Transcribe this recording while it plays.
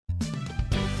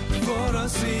for a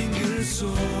single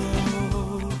soul,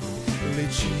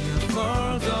 reaching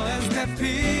further and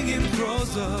stepping in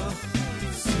closer.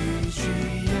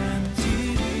 CGNTV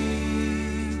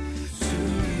to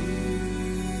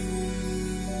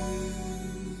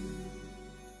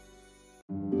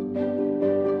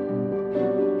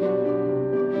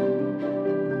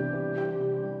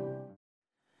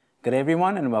Good day,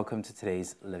 everyone, and welcome to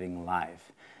today's Living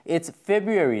Life. It's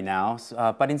February now,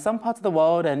 but in some parts of the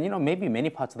world, and maybe many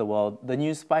parts of the world, the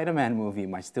new Spider-Man movie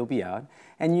might still be out.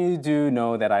 And you do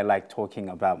know that I like talking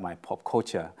about my pop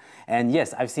culture. And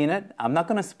yes, I've seen it. I'm not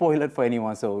going to spoil it for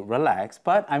anyone, so relax.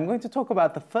 But I'm going to talk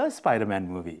about the first Spider-Man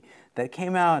movie that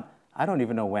came out, I don't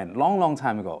even know when, long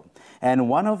time ago. And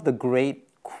one of the great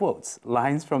quotes,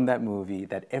 lines from that movie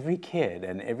that every kid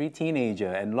and every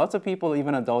teenager and lots of people,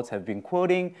 even adults, have been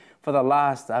quoting for the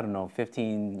last,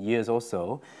 15 years or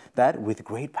so, that with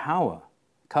great power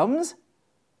comes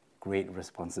great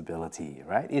responsibility,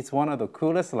 right? It's one of the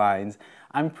coolest lines.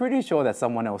 I'm pretty sure that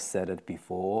someone else said it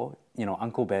before,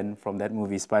 Uncle Ben from that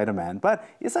movie Spider-Man, but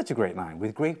it's such a great line.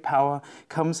 With great power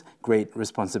comes great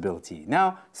responsibility.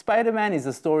 Now, Spider-Man is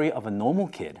the story of a normal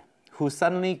kid who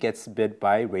suddenly gets bit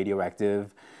by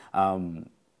radioactive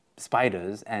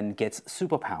spiders and gets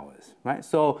superpowers, right?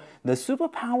 So the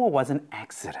superpower was an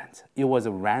accident. It was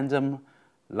a random,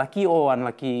 lucky or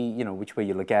unlucky, which way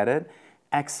you look at it,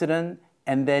 accident,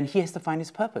 and then he has to find his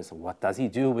purpose. What does he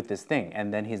do with this thing?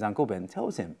 And then his Uncle Ben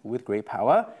tells him, with great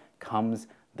power comes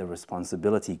the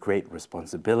responsibility, great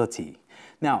responsibility.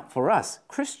 Now, for us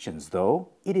Christians, though,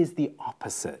 it is the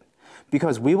opposite.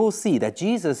 Because we will see that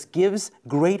Jesus gives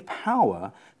great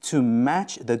power to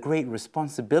match the great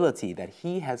responsibility that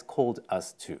he has called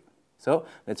us to. So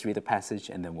let's read the passage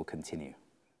and then we'll continue.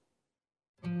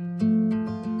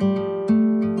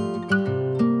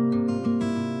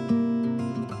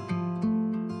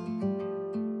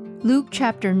 Luke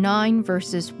chapter 9,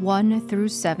 verses 1 through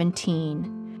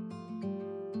 17.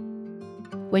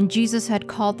 When Jesus had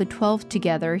called the 12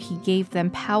 together, he gave them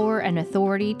power and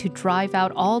authority to drive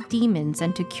out all demons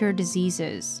and to cure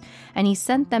diseases. And he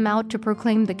sent them out to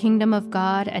proclaim the kingdom of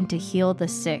God and to heal the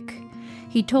sick.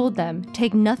 He told them,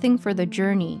 "Take nothing for the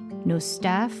journey, no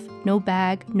staff, no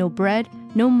bag, no bread,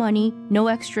 no money, no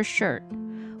extra shirt.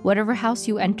 Whatever house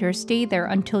you enter, stay there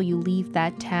until you leave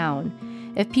that town.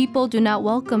 If people do not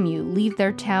welcome you, leave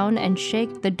their town and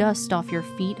shake the dust off your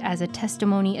feet as a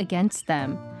testimony against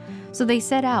them." So they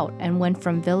set out and went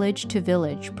from village to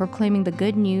village, proclaiming the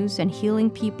good news and healing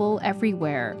people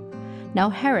everywhere. Now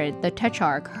Herod the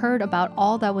Tetrarch heard about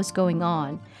all that was going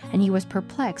on, and he was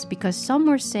perplexed because some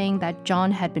were saying that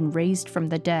John had been raised from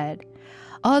the dead,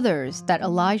 others that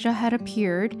Elijah had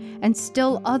appeared, and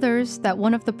still others that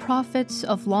one of the prophets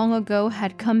of long ago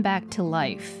had come back to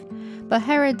life. But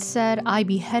Herod said, "I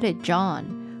beheaded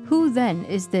John. Who then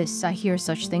is this I hear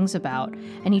such things about?"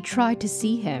 And he tried to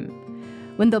see him.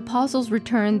 When the apostles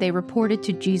returned, they reported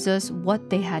to Jesus what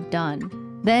they had done.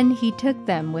 Then he took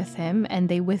them with him, and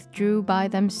they withdrew by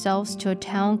themselves to a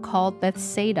town called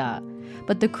Bethsaida.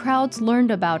 But the crowds learned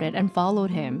about it and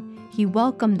followed him. He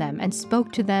welcomed them and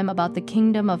spoke to them about the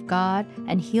kingdom of God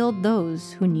and healed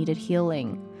those who needed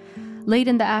healing. Late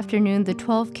in the afternoon, the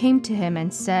 12 came to him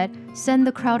and said, "Send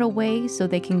the crowd away so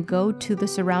they can go to the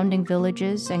surrounding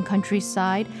villages and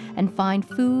countryside and find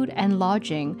food and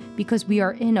lodging, because we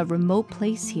are in a remote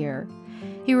place here."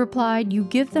 He replied, "You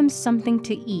give them something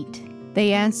to eat."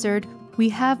 They answered, "We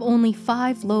have only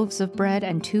 5 loaves of bread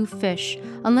and 2 fish,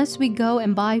 unless we go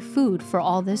and buy food for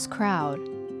all this crowd."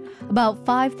 About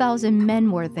 5,000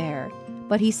 men were there.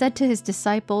 But he said to his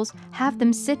disciples, "Have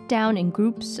them sit down in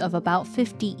groups of about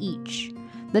 50 each."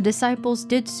 The disciples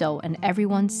did so, and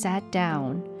everyone sat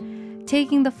down.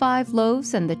 Taking the 5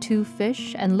 loaves and the 2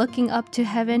 fish, and looking up to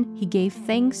heaven, he gave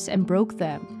thanks and broke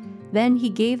them. Then he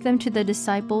gave them to the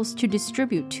disciples to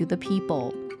distribute to the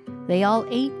people. They all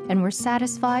ate and were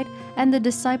satisfied, and the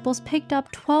disciples picked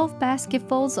up 12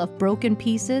 basketfuls of broken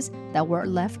pieces that were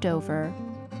left over.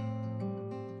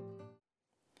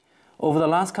 Over the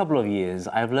last couple of years,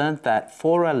 I've learned that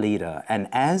for a leader, and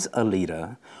as a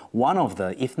leader, one of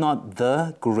the, if not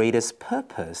the greatest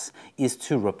purpose is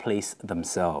to replace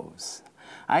themselves.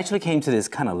 I actually came to this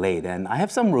kind of late, and I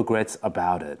have some regrets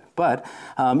about it. But,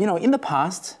 in the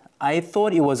past, I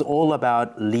thought it was all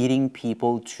about leading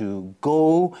people to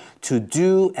go, to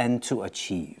do, and to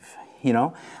achieve.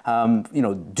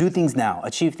 Do things now,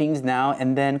 achieve things now,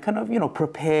 and then kind of,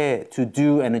 prepare to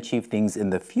do and achieve things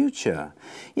in the future.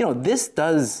 This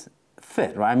does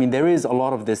fit, right? I mean, there is a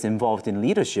lot of this involved in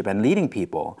leadership and leading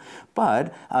people,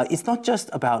 but it's not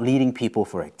just about leading people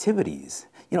for activities.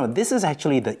 this is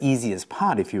actually the easiest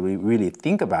part if you really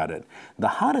think about it. The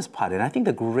hardest part, and I think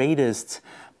the greatest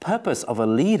purpose of a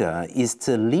leader, is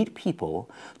to lead people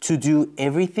to do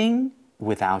everything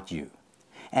without you.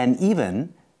 And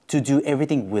even to do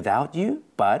everything without you,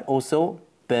 but also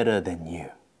better than you.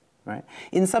 Right?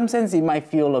 In some sense, it might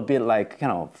feel a bit like,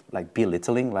 kind of like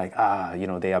belittling, like,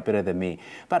 they are better than me.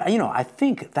 But, I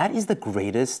think that is the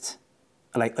greatest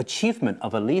achievement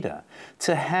of a leader,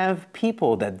 to have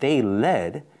people that they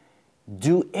led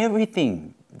do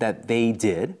everything that they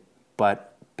did,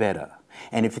 but better.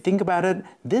 And if you think about it,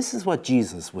 this is what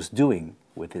Jesus was doing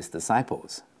with his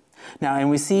disciples. Now, and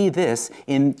we see this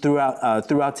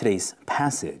throughout today's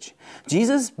passage.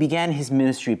 Jesus began his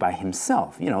ministry by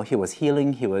himself. He was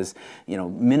healing, he was,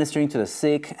 ministering to the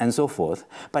sick and so forth.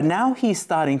 But now he's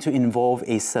starting to involve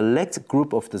a select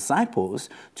group of disciples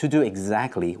to do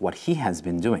exactly what he has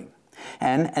been doing.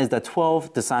 And as the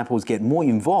 12 disciples get more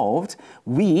involved,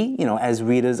 we, as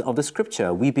readers of the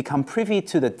scripture, we become privy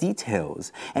to the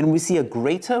details, and we see a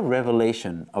greater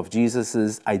revelation of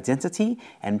Jesus' identity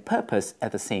and purpose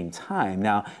at the same time.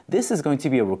 Now, this is going to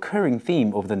be a recurring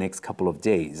theme over the next couple of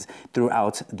days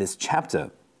throughout this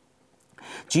chapter.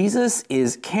 Jesus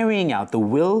is carrying out the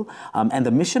will and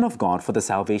the mission of God for the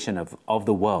salvation of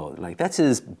the world. That's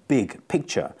his big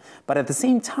picture. But at the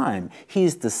same time, he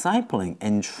is discipling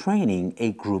and training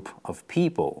a group of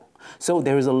people. So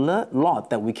there is a lot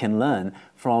that we can learn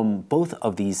from both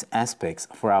of these aspects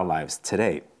for our lives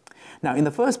today. Now, in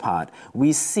the first part,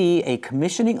 we see a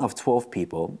commissioning of 12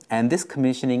 people, and this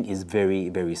commissioning is very,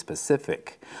 very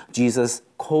specific. Jesus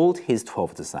called his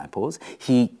 12 disciples,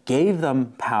 he gave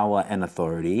them power and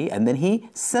authority, and then he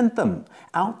sent them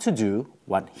out to do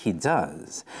what he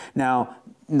does. Now,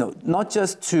 not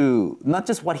just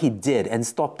what he did and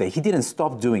stopped there. He didn't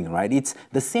stop doing, right? It's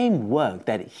the same work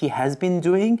that he has been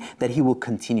doing that he will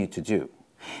continue to do.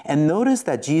 And notice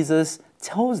that Jesus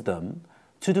tells them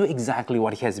to do exactly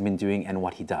what he has been doing and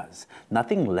what he does.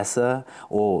 Nothing lesser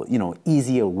or,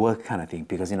 easier work kind of thing,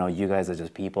 because, you guys are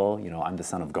just people, I'm the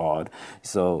Son of God.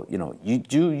 So, you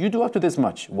do up to this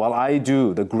much while I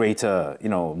do the greater,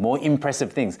 more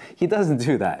impressive things. He doesn't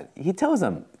do that. He tells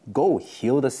them, go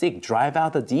heal the sick, drive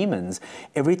out the demons,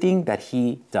 everything that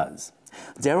he does.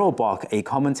 Darrell Bock, a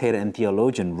commentator and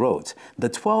theologian, wrote, "The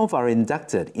 12 are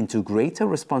inducted into greater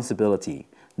responsibility,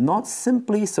 not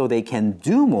simply so they can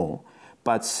do more,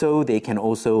 but so they can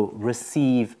also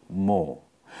receive more."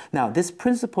 Now, this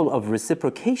principle of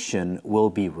reciprocation will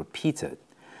be repeated.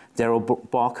 Darrell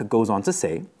Bock goes on to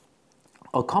say,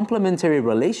 "A complementary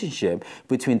relationship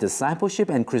between discipleship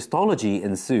and Christology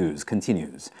ensues,"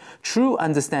 continues. "True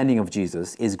understanding of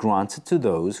Jesus is granted to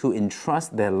those who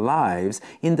entrust their lives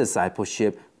in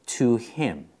discipleship to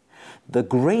him." The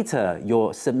greater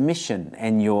your submission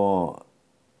and your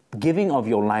giving of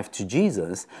your life to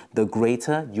Jesus, the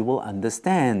greater you will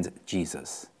understand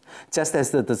Jesus. Just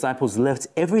as the disciples left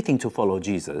everything to follow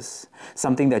Jesus,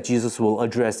 something that Jesus will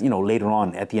address, later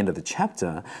on at the end of the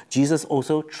chapter, Jesus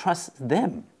also trusts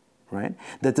them, right?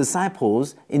 The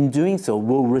disciples, in doing so,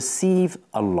 will receive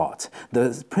a lot.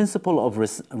 The principle of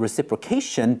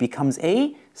reciprocation becomes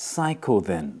a cycle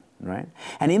then, right?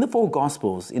 And in the four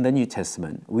Gospels in the New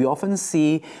Testament, we often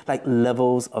see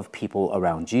levels of people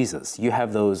around Jesus. You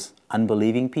have those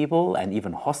unbelieving people and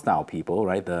even hostile people,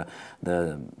 right?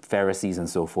 The Pharisees and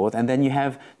so forth. And then you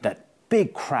have that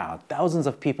big crowd, thousands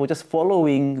of people just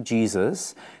following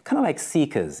Jesus, kind of like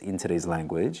seekers in today's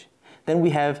language. Then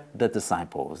we have the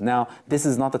disciples. Now, this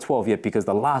is not the 12 yet because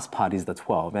the last part is the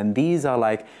 12. And these are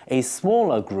like a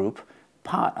smaller group,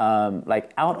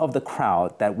 out of the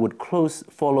crowd that would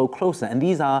follow closer. And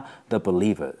these are the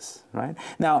believers, right?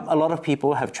 Now, a lot of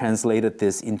people have translated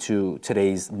this into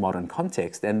today's modern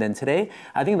context. And then today,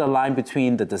 I think the line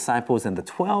between the disciples and the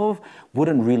 12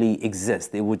 wouldn't really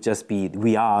exist. It would just be,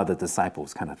 we are the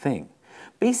disciples kind of thing.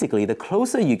 Basically, the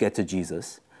closer you get to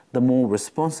Jesus, the more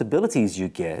responsibilities you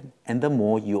get, and the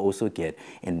more you also get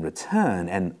in return.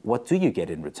 And what do you get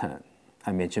in return?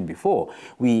 I mentioned before,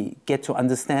 we get to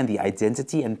understand the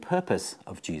identity and purpose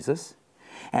of Jesus,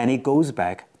 and it goes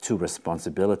back to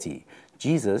responsibility.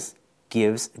 Jesus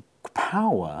gives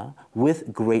power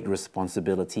with great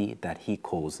responsibility that he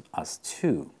calls us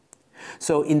to.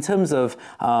 So in terms of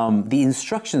the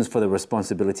instructions for the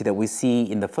responsibility that we see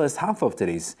in the first half of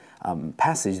today's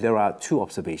passage, there are two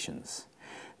observations.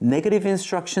 Negative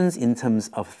instructions in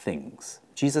terms of things.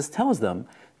 Jesus tells them,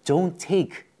 don't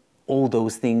take all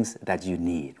those things that you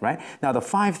need, right? Now, the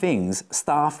 5 things,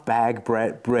 staff, bag,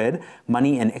 bread,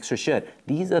 money, and extra shirt,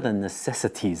 these are the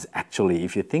necessities, actually,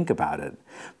 if you think about it.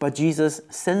 But Jesus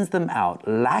sends them out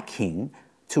lacking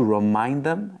to remind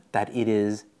them that it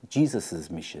is Jesus'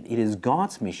 mission. It is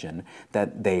God's mission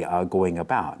that they are going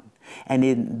about. And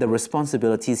in the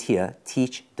responsibilities here,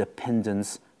 teach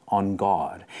dependence on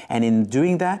God. And in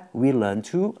doing that, we learn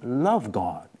to love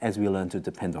God as we learn to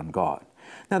depend on God.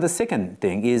 Now, the second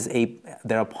thing is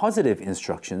there are positive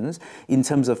instructions in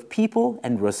terms of people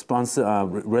and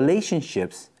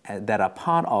relationships that are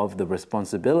part of the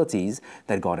responsibilities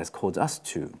that God has called us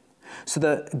to. So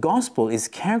the gospel is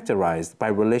characterized by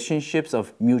relationships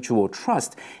of mutual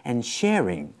trust and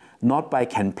sharing, not by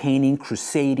campaigning,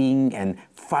 crusading, and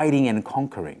fighting and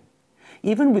conquering.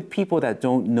 Even with people that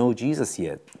don't know Jesus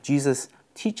yet, Jesus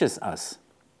teaches us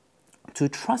to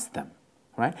trust them,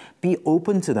 right? Be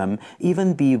open to them,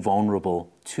 even be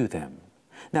vulnerable to them.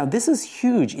 Now, this is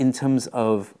huge in terms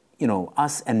of,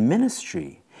 us and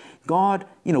ministry. God,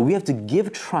 we have to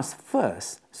give trust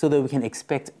first so that we can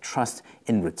expect trust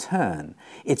in return.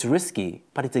 It's risky,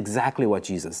 but it's exactly what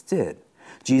Jesus did.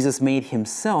 Jesus made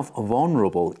himself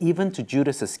vulnerable even to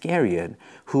Judas Iscariot,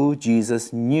 who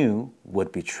Jesus knew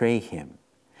would betray him.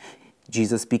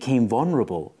 Jesus became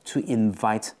vulnerable to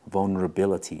invite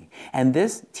vulnerability. And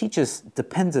this teaches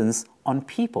dependence on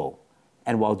people.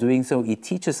 And while doing so, it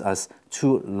teaches us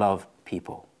to love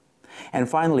people. And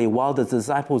finally, while the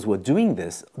disciples were doing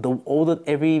this,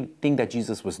 everything that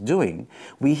Jesus was doing,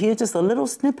 we hear just a little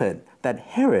snippet that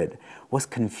Herod was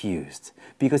confused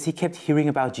because he kept hearing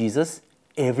about Jesus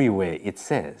everywhere, it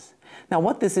says. Now,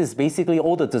 what this is basically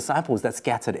all the disciples that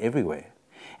scattered everywhere.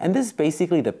 And this is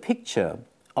basically the picture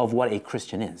of what a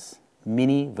Christian is.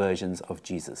 Mini versions of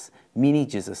Jesus, mini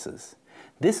Jesuses.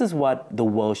 This is what the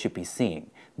world should be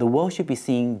seeing. The world should be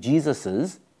seeing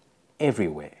Jesuses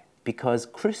everywhere because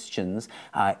Christians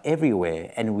are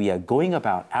everywhere and we are going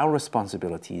about our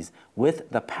responsibilities with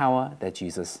the power that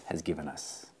Jesus has given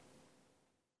us.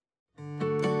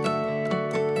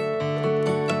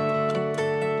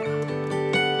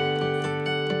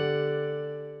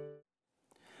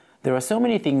 There are so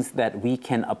many things that we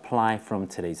can apply from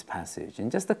today's passage,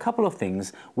 and just a couple of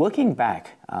things working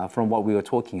back from what we were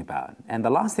talking about. And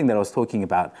the last thing that I was talking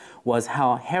about was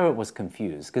how Herod was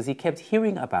confused because he kept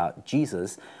hearing about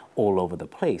Jesus all over the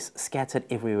place, scattered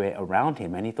everywhere around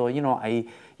him. And he thought,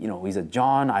 he's a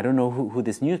John, I don't know who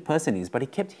this new person is, but he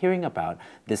kept hearing about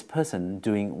this person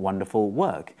doing wonderful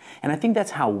work. And I think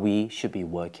that's how we should be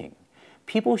working.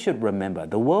 People should remember,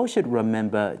 the world should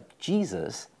remember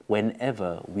Jesus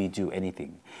whenever we do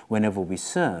anything, whenever we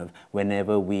serve,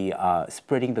 whenever we are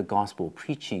spreading the gospel,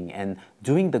 preaching and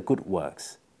doing the good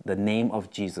works. The name of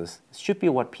Jesus should be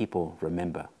what people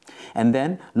remember. And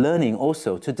then learning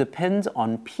also to depend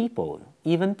on people,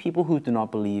 even people who do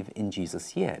not believe in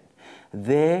Jesus yet.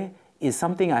 There is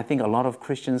something I think a lot of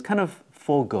Christians kind of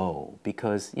forego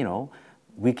because,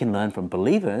 we can learn from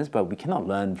believers, but we cannot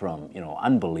learn from,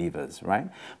 unbelievers, right?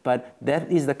 But that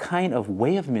is the kind of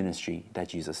way of ministry that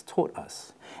Jesus taught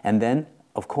us. And then,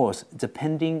 of course,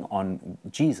 depending on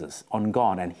Jesus, on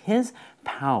God and his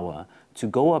power to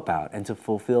go about and to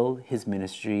fulfill his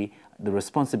ministry, the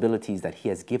responsibilities that he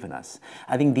has given us.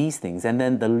 I think these things, and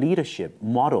then the leadership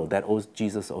model that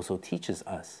Jesus also teaches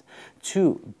us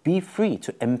to be free,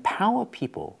 to empower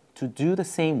people to do the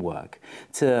same work,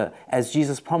 as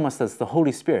Jesus promised us the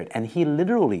Holy Spirit. And he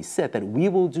literally said that we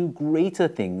will do greater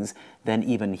things than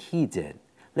even he did.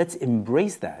 Let's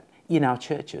embrace that in our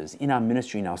churches, in our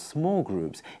ministry, in our small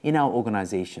groups, in our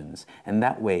organizations, and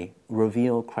that way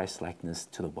reveal Christ-likeness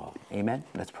to the world. Amen?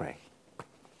 Let's pray.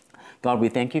 God, we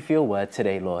thank you for your word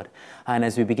today, Lord. And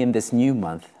as we begin this new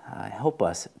month, help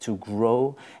us to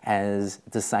grow as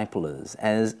disciplers,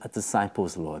 as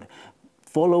disciples, Lord.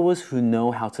 Followers who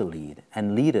know how to lead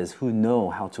and leaders who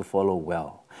know how to follow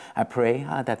well. I pray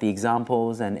that the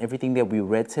examples and everything that we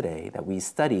read today, that we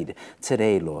studied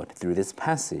today, Lord, through this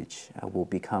passage will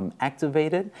become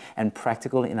activated and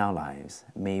practical in our lives.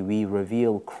 May we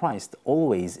reveal Christ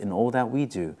always in all that we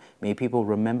do. May people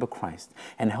remember Christ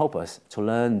and help us to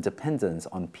learn dependence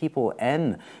on people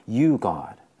and you,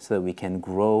 God, so that we can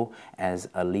grow as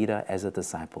a leader, as a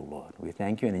disciple, Lord. We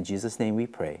thank you, and in Jesus' name we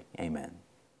pray. Amen.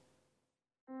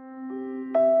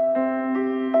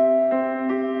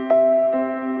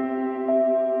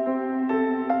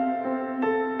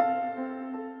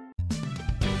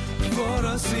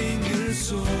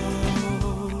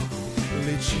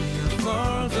 Reaching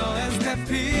further and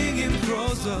stepping in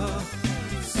closer.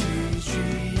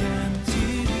 CGN.